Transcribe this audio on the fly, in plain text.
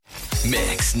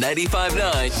Mix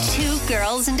 95.9. Two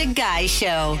Girls and a Guy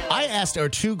show. I asked our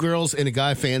Two Girls and a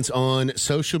Guy fans on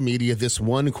social media this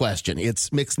one question.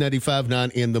 It's Mix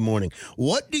 95.9 in the morning.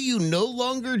 What do you no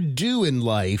longer do in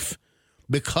life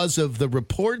because of the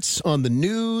reports on the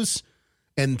news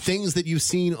and things that you've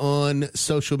seen on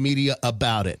social media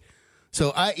about it?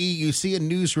 So, i.e., you see a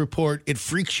news report, it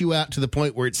freaks you out to the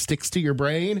point where it sticks to your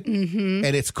brain,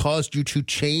 and it's caused you to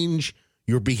change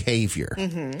your behavior.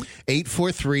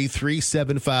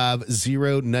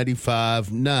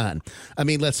 843-375-0959. I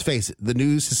mean, let's face it, the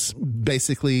news is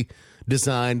basically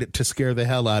designed to scare the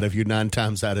hell out of you 9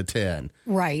 times out of 10.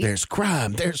 Right. There's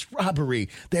crime, there's robbery,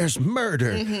 there's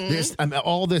murder, there's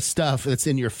all this stuff that's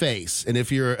in your face. And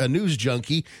if you're a news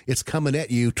junkie, it's coming at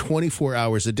you 24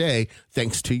 hours a day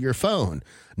thanks to your phone.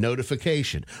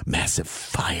 Notification, massive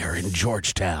fire in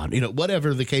Georgetown,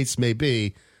 whatever the case may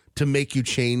be, to make you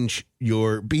change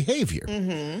your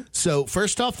behavior. So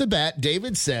first off the bat,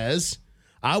 David says,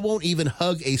 I won't even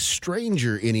hug a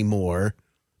stranger anymore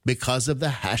because of the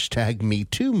hashtag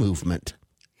 #MeToo movement.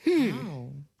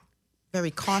 Oh,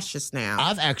 very cautious now.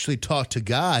 I've actually talked to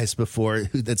guys before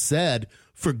that said,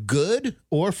 for good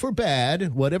or for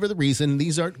bad, whatever the reason,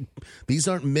 these aren't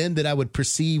men that I would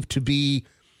perceive to be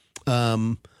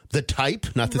the type,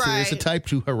 not that there is a type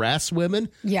to harass women.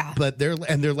 Yeah. But they're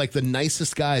like the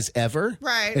nicest guys ever.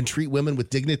 Right. And treat women with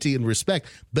dignity and respect.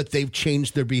 But they've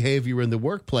changed their behavior in the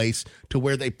workplace to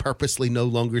where they purposely no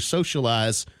longer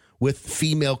socialize with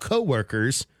female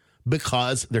coworkers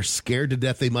because they're scared to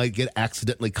death they might get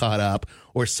accidentally caught up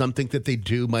or something that they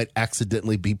do might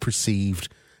accidentally be perceived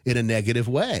in a negative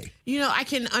way. I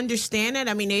can understand it.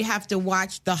 I mean, they have to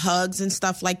watch the hugs and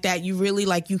stuff like that. You really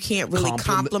you can't really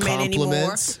compliment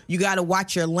anymore. You got to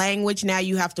watch your language. Now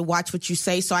you have to watch what you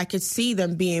say. So I could see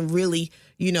them being really,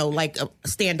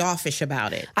 standoffish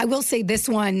about it. I will say this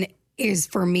one is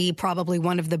for me probably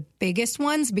one of the biggest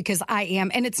ones because I am,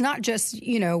 and it's not just,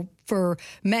 for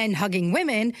men hugging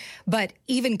women, but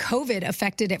even COVID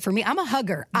affected it for me. I'm a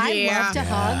hugger. I love to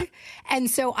hug.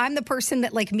 And so I'm the person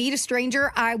that meet a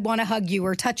stranger, I want to hug you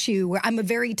or touch you. I'm a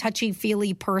very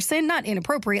touchy-feely person, not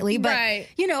inappropriately, but,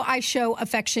 I show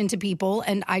affection to people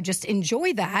and I just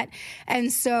enjoy that.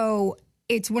 And so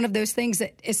it's one of those things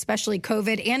that, especially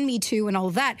COVID and Me Too and all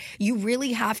of that, you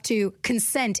really have to,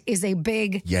 consent is a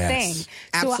big thing.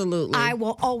 Absolutely. So I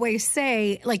will always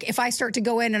say, if I start to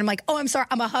go in and I'm like, oh, I'm sorry,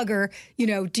 I'm a hugger,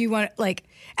 do you want,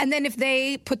 and then if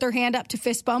they put their hand up to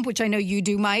fist bump, which I know you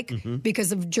do, Mike,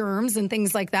 because of germs and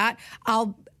things like that,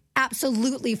 I'll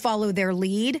absolutely follow their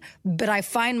lead, but I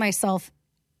find myself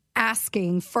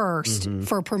asking first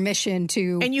for permission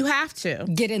to, and you have to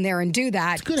get in there and do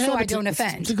that so I don't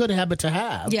offend. It's a good habit to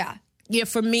have. Yeah. Yeah,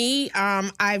 for me,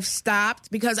 I've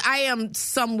stopped because I am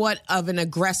somewhat of an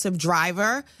aggressive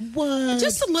driver. What?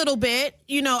 Just a little bit.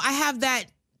 I have that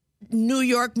New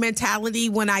York mentality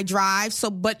when I drive.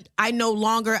 But I no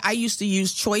longer, I used to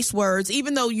use choice words,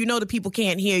 even though the people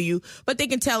can't hear you, but they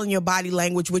can tell in your body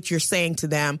language what you're saying to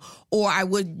them. Or I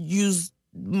would use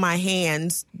my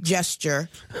hands gesture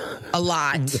a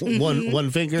lot.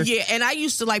 One finger? Yeah, and I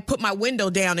used to put my window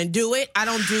down and do it. I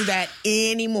don't do that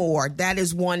anymore. That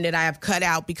is one that I have cut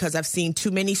out because I've seen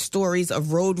too many stories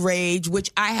of road rage, which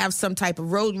I have some type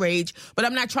of road rage, but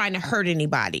I'm not trying to hurt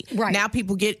anybody. Right. Now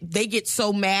people get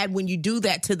so mad when you do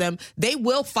that to them, they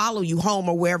will follow you home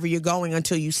or wherever you're going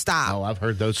until you stop. Oh, I've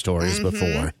heard those stories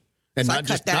before. And So not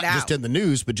just in the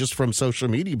news, but just from social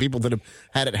media, people that have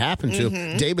had it happen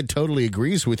to. David totally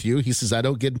agrees with you. He says, I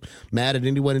don't get mad at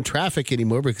anyone in traffic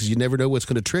anymore because you never know what's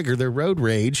going to trigger their road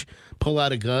rage. Pull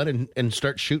out a gun and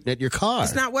start shooting at your car.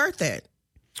 It's not worth it.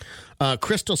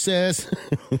 Crystal says,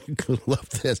 love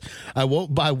this, I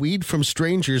won't buy weed from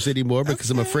strangers anymore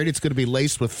because I'm afraid it's going to be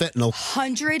laced with fentanyl.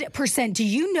 100%. Do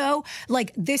you know,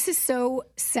 this is so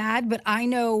sad, but I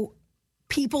know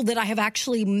people that I have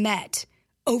actually met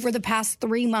over the past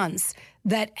 3 months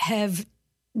that have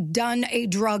done a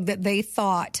drug that they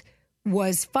thought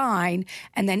was fine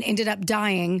and then ended up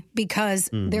dying because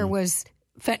there was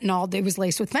fentanyl. It was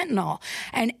laced with fentanyl.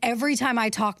 And every time I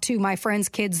talk to my friends'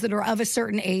 kids that are of a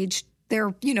certain age,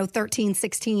 they're, 13,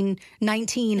 16,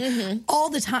 19, all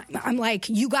the time. I'm like,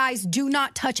 you guys do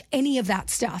not touch any of that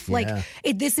stuff. Yeah.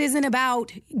 This isn't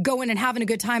about going and having a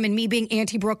good time and me being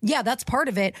anti-Brooke. Yeah, that's part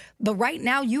of it. But right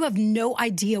now, you have no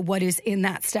idea what is in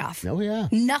that stuff. Oh, yeah.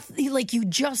 Nothing, you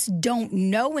just don't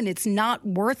know, and it's not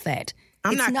worth it.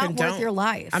 It's not worth your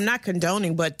life. I'm not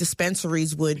condoning, but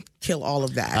dispensaries would kill all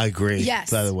of that. I agree.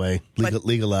 Yes. By the way,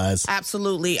 legalize.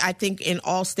 Absolutely. I think in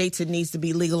all states it needs to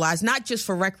be legalized, not just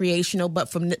for recreational,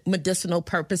 but for medicinal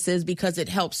purposes because it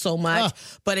helps so much.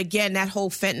 But again, that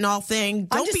whole fentanyl thing.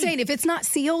 I'm just saying, if it's not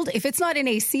sealed, if it's not in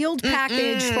a sealed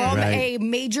package from a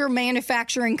major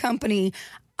manufacturing company,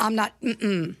 I'm not.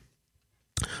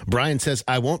 Brian says,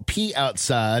 I won't pee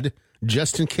outside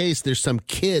just in case there's some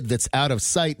kid that's out of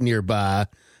sight nearby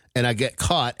and I get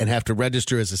caught and have to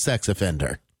register as a sex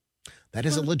offender. That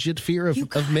is a legit fear of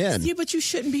men. Yeah, but you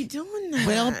shouldn't be doing that.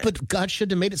 Well, but God should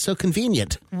have made it so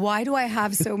convenient. Why do I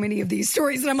have so many of these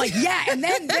stories? And I'm like, yeah, and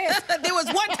then this. There was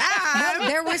one time. No,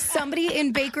 there was somebody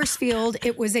in Bakersfield.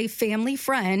 It was a family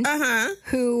friend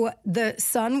who the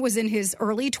son was in his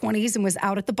early 20s and was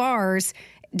out at the bars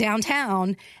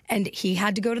downtown, and he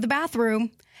had to go to the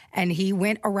bathroom. And he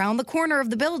went around the corner of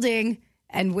the building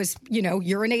and was,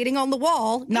 urinating on the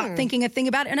wall, not thinking a thing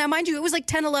about it. And now, mind you, it was like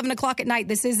 10, 11 o'clock at night.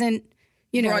 This isn't,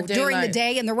 during the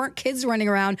day, and there weren't kids running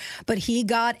around. But he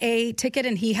got a ticket,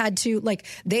 and he had to,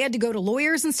 they had to go to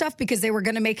lawyers and stuff because they were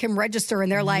going to make him register. And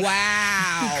they're like,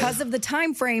 wow. Because of the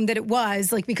time frame that it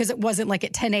was, because it wasn't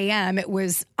at 10 a.m., it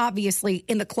was obviously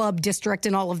in the club district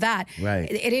and all of that. Right.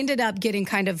 It ended up getting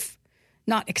kind of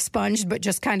not expunged, but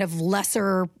just kind of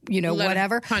lesser,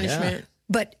 whatever. Punishment. Yeah.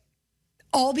 But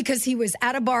all because he was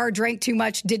at a bar, drank too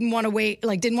much, didn't want to wait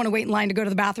in line to go to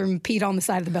the bathroom, peed on the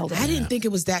side of the building. I didn't think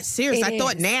it was that serious. I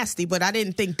thought nasty, but I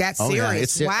didn't think that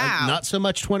serious. Wow. Not so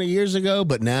much 20 years ago,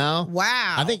 but now.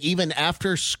 Wow. I think even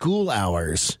after school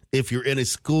hours, if you're in a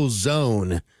school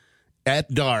zone at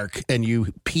dark and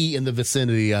you pee in the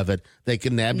vicinity of it, they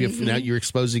can nab you. Now you're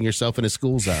exposing yourself in a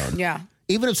school zone. Yeah.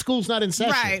 Even if school's not in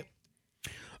session. Right.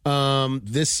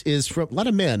 This is from a lot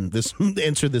of men. This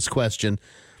answered this question.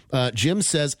 Jim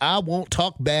says, I won't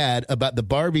talk bad about the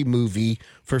Barbie movie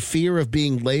for fear of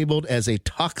being labeled as a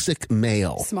toxic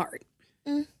male. Smart.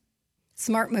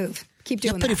 Smart move. Keep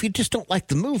doing that. But if you just don't like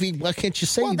the movie, why can't you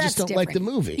say you just don't like the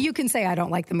movie? You can say I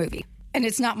don't like the movie. And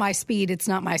it's not my speed, it's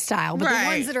not my style. But the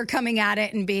ones that are coming at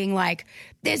it and being like,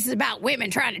 this is about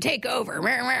women trying to take over.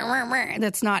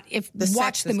 That's not,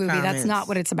 watch the movie, that's not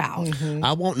what it's about. Mm-hmm.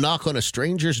 I won't knock on a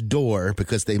stranger's door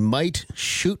because they might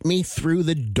shoot me through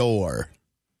the door.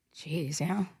 Jeez,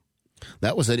 yeah.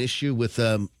 That was an issue with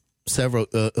several,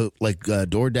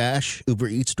 DoorDash, Uber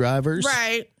Eats drivers.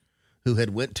 Right. Who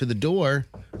had went to the door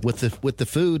with the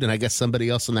food, and I guess somebody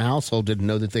else in the household didn't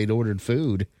know that they'd ordered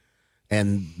food.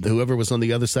 And whoever was on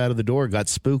the other side of the door got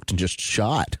spooked and just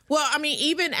shot. Well, I mean,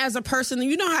 even as a person,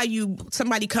 you know how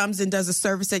somebody comes and does a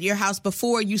service at your house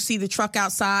before you see the truck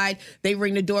outside, they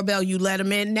ring the doorbell, you let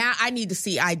them in. Now I need to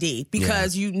see ID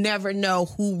because you never know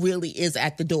who really is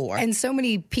at the door. And so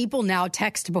many people now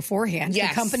text beforehand.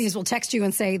 Yes. The companies will text you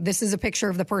and say, this is a picture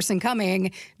of the person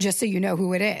coming, just so you know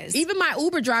who it is. Even my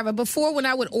Uber driver, before when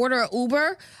I would order an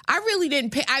Uber, I really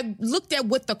didn't pay. I looked at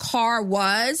what the car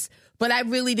was, but I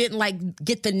really didn't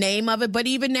get the name of it. But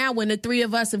even now, when the three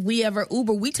of us, if we ever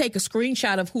Uber, we take a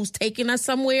screenshot of who's taking us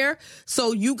somewhere.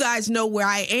 So you guys know where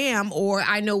I am or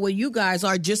I know where you guys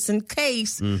are just in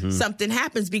case something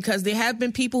happens, because there have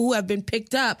been people who have been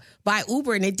picked up by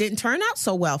Uber and it didn't turn out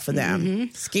so well for them.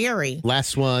 Scary.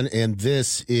 Last one, and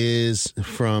this is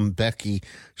from Becky.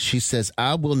 She says,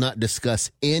 I will not discuss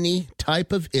any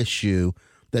type of issue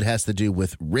that has to do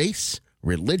with race,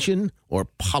 religion, or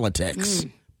politics.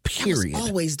 Period. That was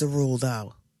always the rule,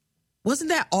 though. Wasn't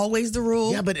that always the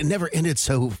rule? Yeah, but it never ended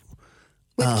so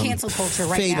with cancel culture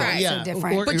right fatal. now. It's so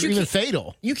different. Or even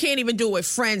fatal. You can't even do it with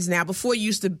friends now. Before, you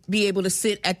used to be able to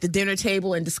sit at the dinner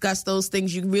table and discuss those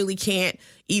things. You really can't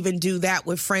even do that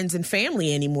with friends and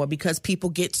family anymore because people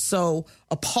get so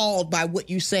appalled by what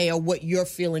you say or what your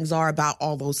feelings are about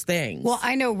all those things. Well,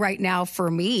 I know right now for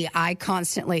me, I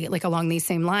constantly, along these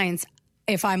same lines,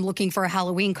 if I'm looking for a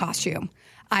Halloween costume,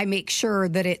 I make sure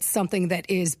that it's something that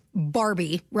is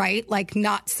Barbie, right?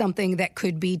 Not something that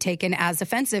could be taken as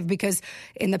offensive, because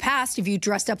in the past, if you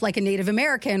dressed up like a Native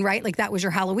American, right? That was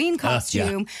your Halloween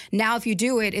costume. Now, if you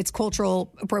do it, it's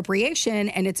cultural appropriation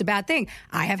and it's a bad thing.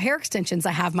 I have hair extensions.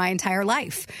 I have my entire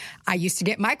life. I used to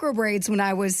get micro braids when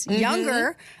I was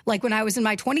younger, when I was in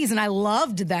my 20s, and I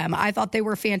loved them. I thought they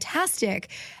were fantastic.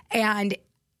 And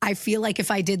I feel like if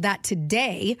I did that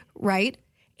today, right,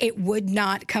 it would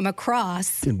not come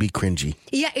across. It'd be cringy.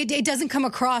 Yeah, it doesn't come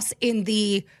across in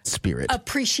the spirit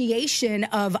appreciation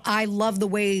of, I love the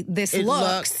way this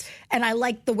looks, and I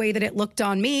like the way that it looked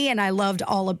on me, and I loved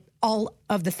all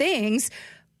of the things,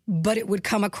 but it would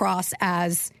come across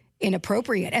as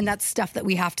inappropriate, and that's stuff that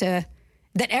we have to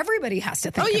that everybody has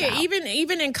to think about.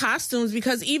 even in costumes,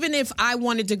 because even if I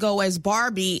wanted to go as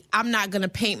Barbie, I'm not going to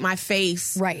paint my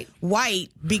face white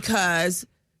because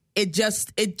it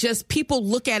just people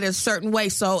look at it a certain way.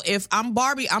 So if I'm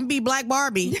Barbie, I'm be black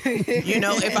Barbie.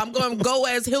 If I'm going to go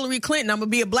as Hillary Clinton, I'm going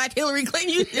to be a black Hillary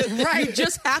Clinton. You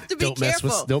just have to be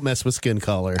careful. Don't mess with skin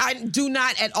color. I do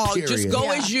not at all. Period. Just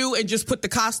go as you and just put the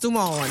costume on.